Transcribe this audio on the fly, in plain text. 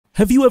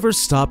Have you ever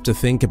stopped to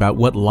think about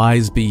what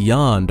lies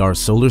beyond our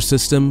solar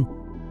system?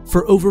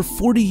 For over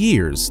 40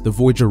 years, the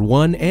Voyager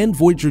 1 and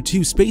Voyager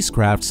 2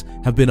 spacecrafts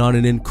have been on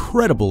an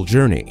incredible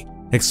journey,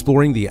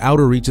 exploring the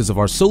outer reaches of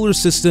our solar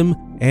system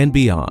and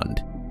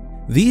beyond.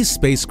 These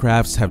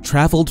spacecrafts have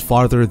traveled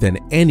farther than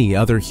any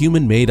other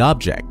human-made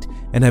object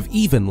and have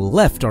even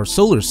left our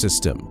solar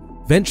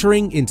system,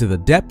 venturing into the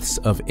depths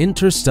of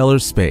interstellar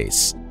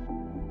space.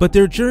 But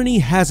their journey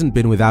hasn't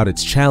been without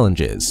its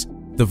challenges.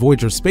 The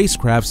Voyager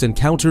spacecrafts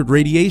encountered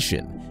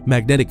radiation,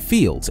 magnetic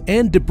fields,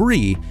 and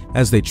debris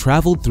as they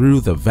traveled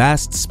through the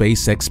vast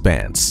space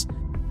expanse.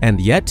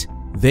 And yet,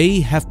 they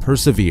have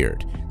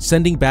persevered,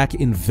 sending back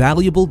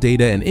invaluable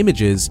data and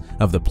images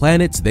of the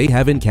planets they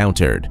have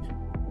encountered.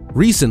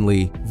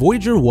 Recently,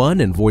 Voyager 1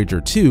 and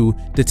Voyager 2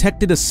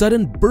 detected a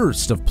sudden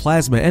burst of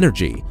plasma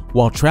energy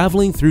while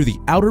traveling through the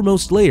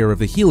outermost layer of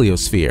the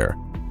heliosphere.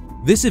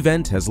 This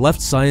event has left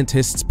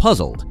scientists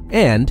puzzled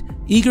and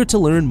eager to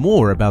learn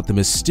more about the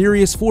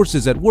mysterious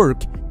forces at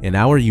work in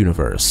our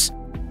universe.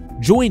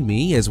 Join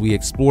me as we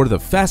explore the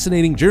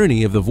fascinating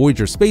journey of the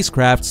Voyager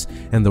spacecrafts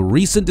and the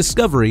recent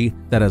discovery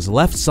that has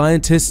left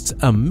scientists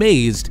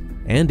amazed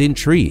and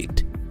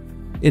intrigued.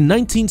 In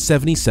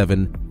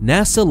 1977,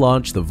 NASA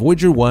launched the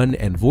Voyager 1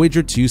 and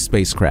Voyager 2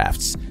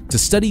 spacecrafts to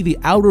study the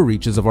outer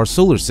reaches of our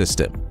solar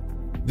system.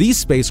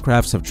 These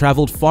spacecrafts have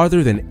traveled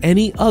farther than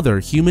any other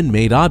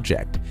human-made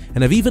object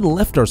and have even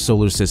left our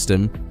solar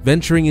system,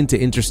 venturing into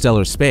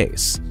interstellar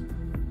space.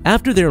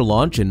 After their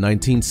launch in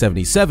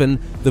 1977,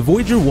 the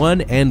Voyager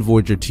 1 and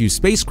Voyager 2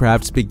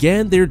 spacecrafts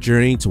began their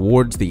journey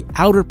towards the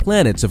outer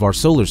planets of our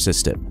solar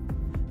system.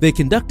 They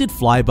conducted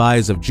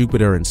flybys of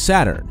Jupiter and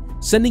Saturn,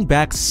 sending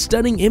back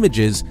stunning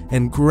images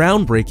and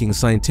groundbreaking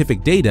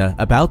scientific data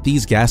about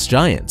these gas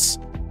giants.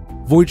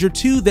 Voyager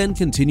 2 then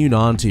continued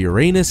on to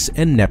Uranus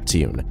and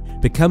Neptune,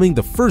 becoming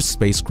the first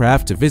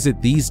spacecraft to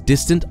visit these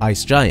distant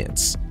ice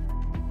giants.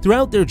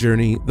 Throughout their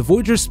journey, the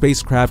Voyager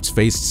spacecrafts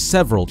faced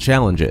several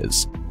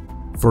challenges.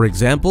 For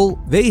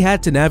example, they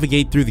had to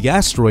navigate through the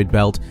asteroid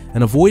belt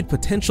and avoid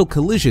potential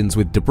collisions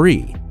with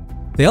debris.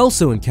 They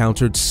also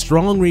encountered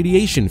strong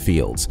radiation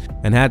fields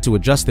and had to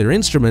adjust their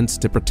instruments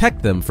to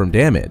protect them from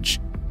damage.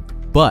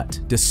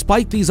 But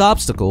despite these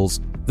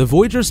obstacles, the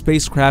Voyager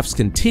spacecrafts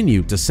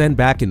continued to send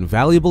back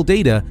invaluable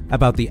data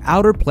about the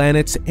outer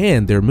planets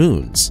and their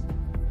moons.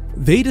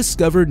 They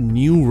discovered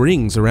new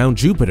rings around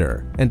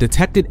Jupiter and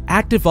detected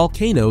active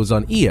volcanoes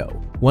on Io,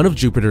 one of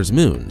Jupiter's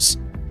moons.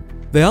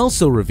 They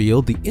also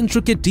revealed the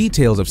intricate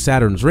details of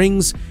Saturn's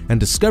rings and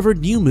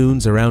discovered new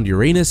moons around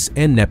Uranus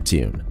and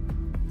Neptune.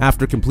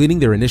 After completing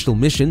their initial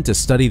mission to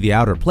study the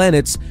outer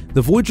planets,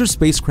 the Voyager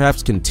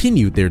spacecrafts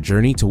continued their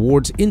journey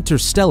towards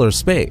interstellar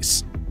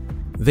space.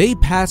 They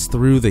passed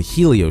through the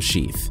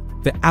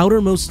heliosheath, the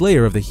outermost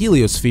layer of the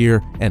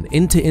heliosphere, and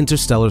into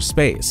interstellar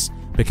space,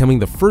 becoming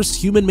the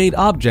first human-made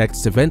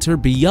objects to venture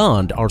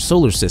beyond our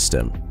solar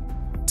system.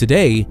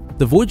 Today,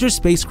 the Voyager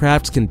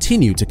spacecrafts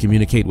continue to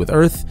communicate with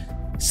Earth,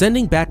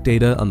 sending back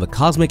data on the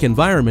cosmic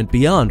environment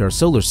beyond our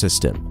solar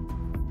system.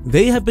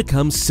 They have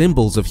become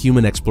symbols of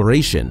human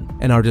exploration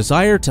and our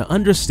desire to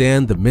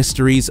understand the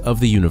mysteries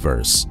of the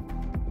universe.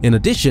 In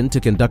addition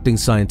to conducting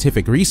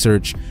scientific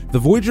research, the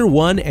Voyager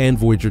 1 and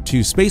Voyager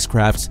 2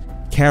 spacecrafts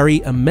carry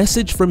a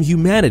message from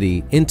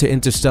humanity into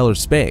interstellar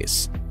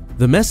space.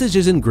 The message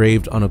is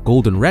engraved on a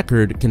golden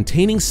record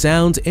containing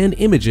sounds and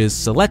images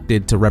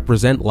selected to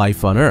represent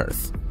life on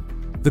Earth.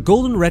 The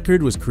golden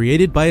record was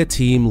created by a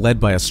team led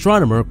by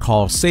astronomer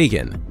Carl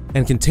Sagan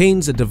and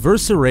contains a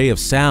diverse array of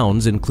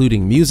sounds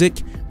including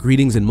music,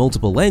 greetings in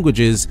multiple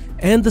languages,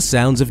 and the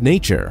sounds of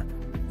nature.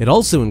 It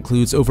also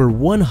includes over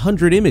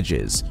 100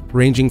 images,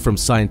 ranging from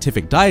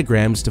scientific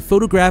diagrams to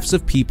photographs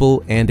of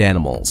people and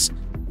animals.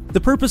 The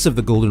purpose of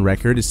the golden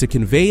record is to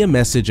convey a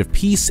message of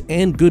peace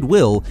and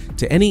goodwill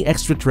to any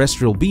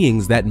extraterrestrial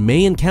beings that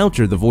may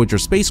encounter the Voyager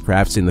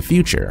spacecrafts in the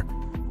future.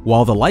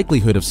 While the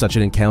likelihood of such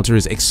an encounter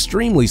is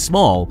extremely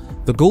small,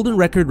 the golden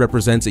record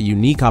represents a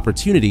unique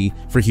opportunity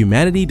for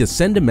humanity to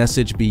send a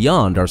message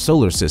beyond our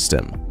solar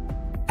system.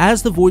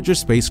 As the Voyager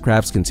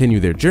spacecrafts continue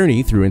their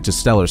journey through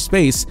interstellar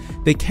space,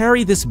 they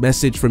carry this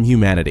message from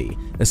humanity,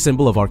 a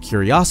symbol of our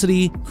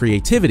curiosity,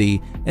 creativity,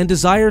 and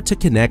desire to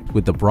connect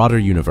with the broader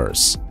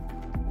universe.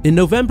 In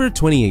November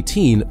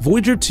 2018,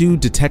 Voyager 2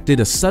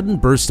 detected a sudden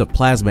burst of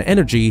plasma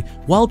energy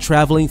while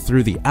traveling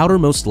through the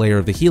outermost layer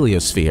of the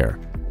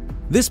heliosphere.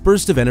 This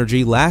burst of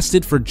energy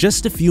lasted for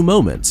just a few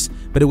moments,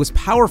 but it was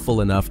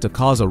powerful enough to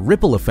cause a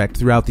ripple effect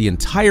throughout the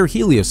entire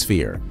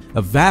heliosphere,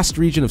 a vast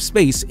region of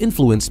space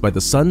influenced by the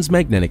sun's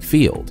magnetic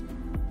field.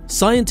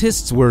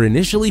 Scientists were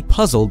initially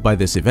puzzled by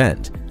this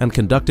event and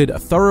conducted a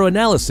thorough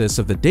analysis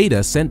of the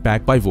data sent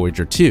back by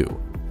Voyager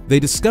 2. They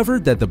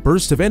discovered that the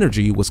burst of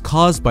energy was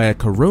caused by a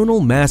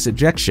coronal mass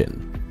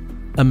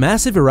ejection, a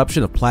massive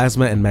eruption of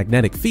plasma and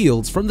magnetic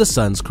fields from the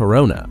sun's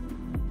corona.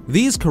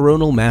 These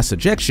coronal mass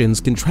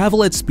ejections can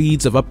travel at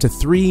speeds of up to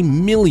 3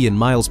 million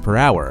miles per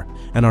hour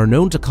and are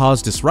known to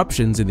cause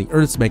disruptions in the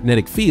Earth's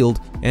magnetic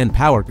field and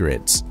power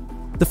grids.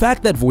 The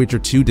fact that Voyager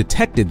 2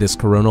 detected this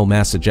coronal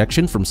mass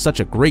ejection from such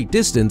a great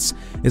distance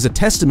is a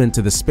testament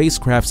to the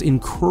spacecraft's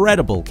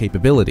incredible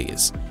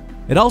capabilities.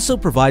 It also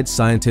provides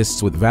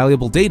scientists with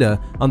valuable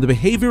data on the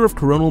behavior of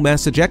coronal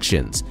mass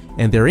ejections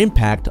and their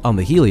impact on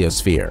the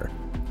heliosphere.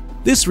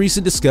 This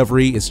recent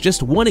discovery is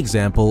just one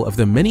example of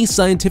the many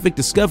scientific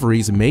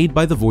discoveries made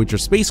by the Voyager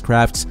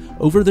spacecrafts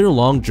over their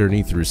long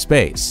journey through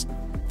space.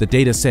 The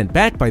data sent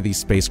back by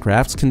these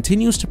spacecrafts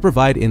continues to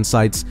provide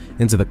insights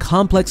into the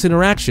complex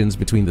interactions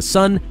between the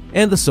Sun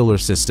and the solar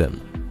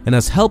system, and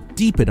has helped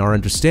deepen our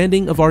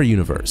understanding of our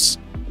universe.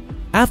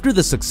 After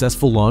the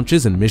successful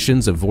launches and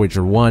missions of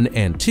Voyager 1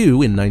 and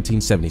 2 in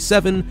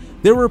 1977,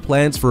 there were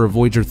plans for a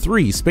Voyager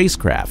 3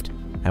 spacecraft.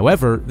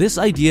 However, this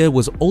idea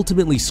was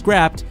ultimately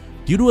scrapped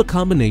due to a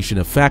combination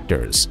of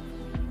factors.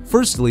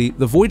 Firstly,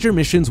 the Voyager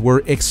missions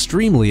were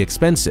extremely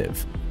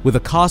expensive, with a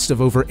cost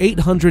of over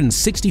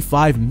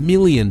 $865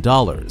 million.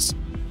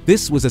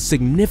 This was a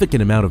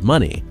significant amount of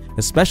money,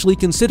 especially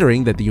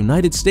considering that the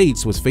United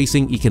States was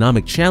facing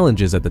economic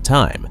challenges at the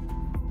time.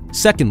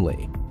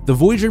 Secondly, the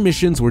Voyager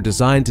missions were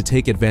designed to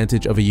take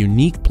advantage of a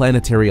unique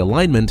planetary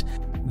alignment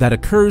that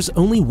occurs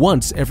only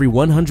once every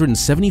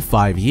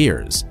 175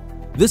 years.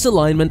 This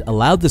alignment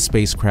allowed the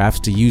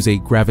spacecraft to use a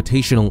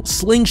gravitational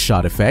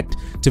slingshot effect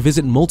to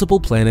visit multiple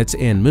planets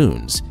and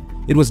moons.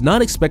 It was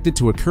not expected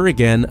to occur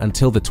again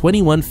until the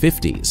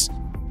 2150s.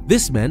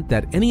 This meant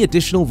that any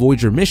additional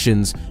Voyager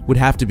missions would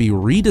have to be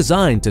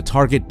redesigned to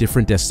target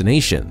different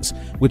destinations,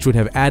 which would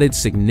have added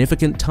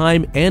significant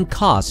time and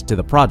cost to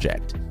the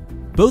project.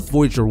 Both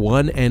Voyager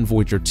 1 and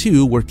Voyager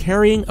 2 were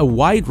carrying a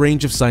wide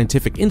range of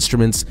scientific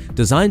instruments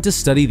designed to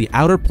study the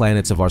outer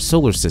planets of our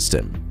solar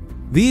system.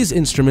 These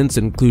instruments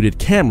included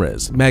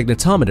cameras,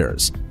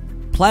 magnetometers,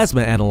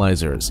 plasma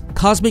analyzers,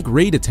 cosmic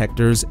ray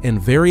detectors,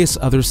 and various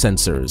other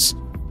sensors.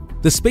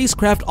 The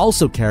spacecraft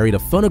also carried a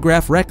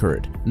phonograph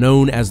record,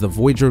 known as the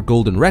Voyager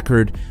Golden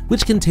Record,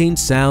 which contained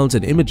sounds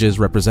and images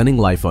representing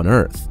life on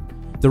Earth.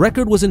 The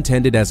record was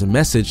intended as a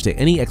message to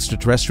any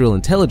extraterrestrial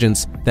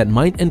intelligence that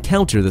might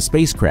encounter the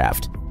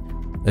spacecraft.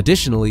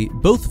 Additionally,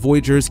 both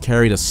Voyagers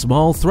carried a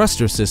small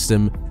thruster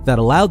system that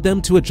allowed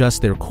them to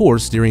adjust their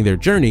course during their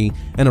journey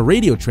and a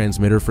radio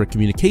transmitter for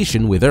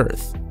communication with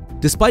Earth.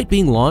 Despite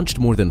being launched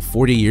more than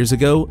 40 years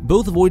ago,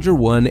 both Voyager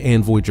 1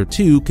 and Voyager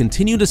 2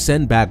 continue to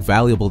send back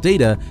valuable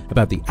data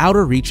about the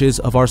outer reaches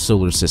of our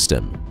solar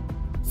system.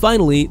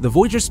 Finally, the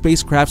Voyager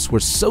spacecrafts were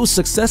so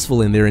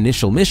successful in their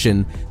initial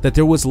mission that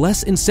there was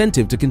less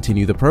incentive to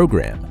continue the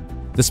program.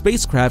 The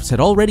spacecrafts had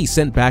already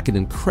sent back an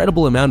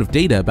incredible amount of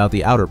data about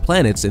the outer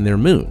planets and their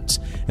moons,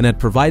 and had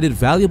provided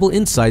valuable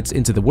insights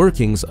into the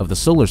workings of the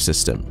solar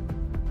system.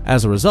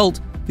 As a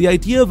result, the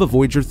idea of a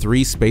Voyager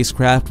 3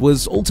 spacecraft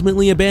was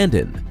ultimately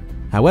abandoned.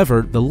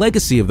 However, the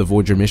legacy of the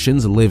Voyager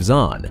missions lives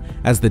on,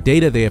 as the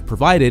data they have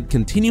provided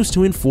continues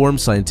to inform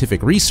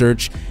scientific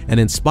research and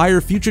inspire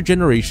future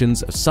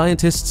generations of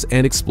scientists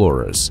and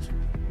explorers.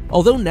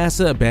 Although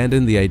NASA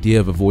abandoned the idea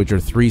of a Voyager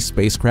 3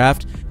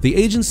 spacecraft, the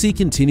agency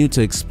continued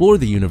to explore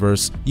the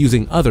universe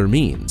using other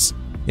means.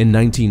 In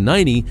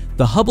 1990,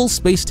 the Hubble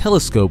Space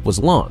Telescope was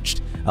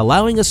launched,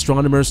 allowing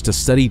astronomers to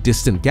study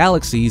distant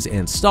galaxies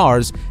and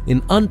stars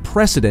in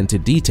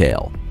unprecedented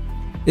detail.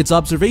 Its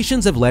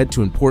observations have led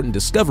to important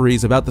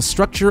discoveries about the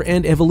structure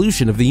and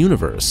evolution of the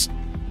universe.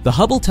 The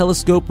Hubble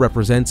telescope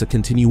represents a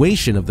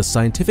continuation of the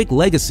scientific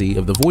legacy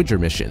of the Voyager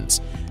missions,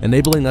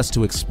 enabling us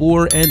to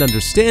explore and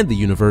understand the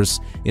universe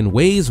in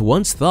ways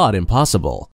once thought impossible.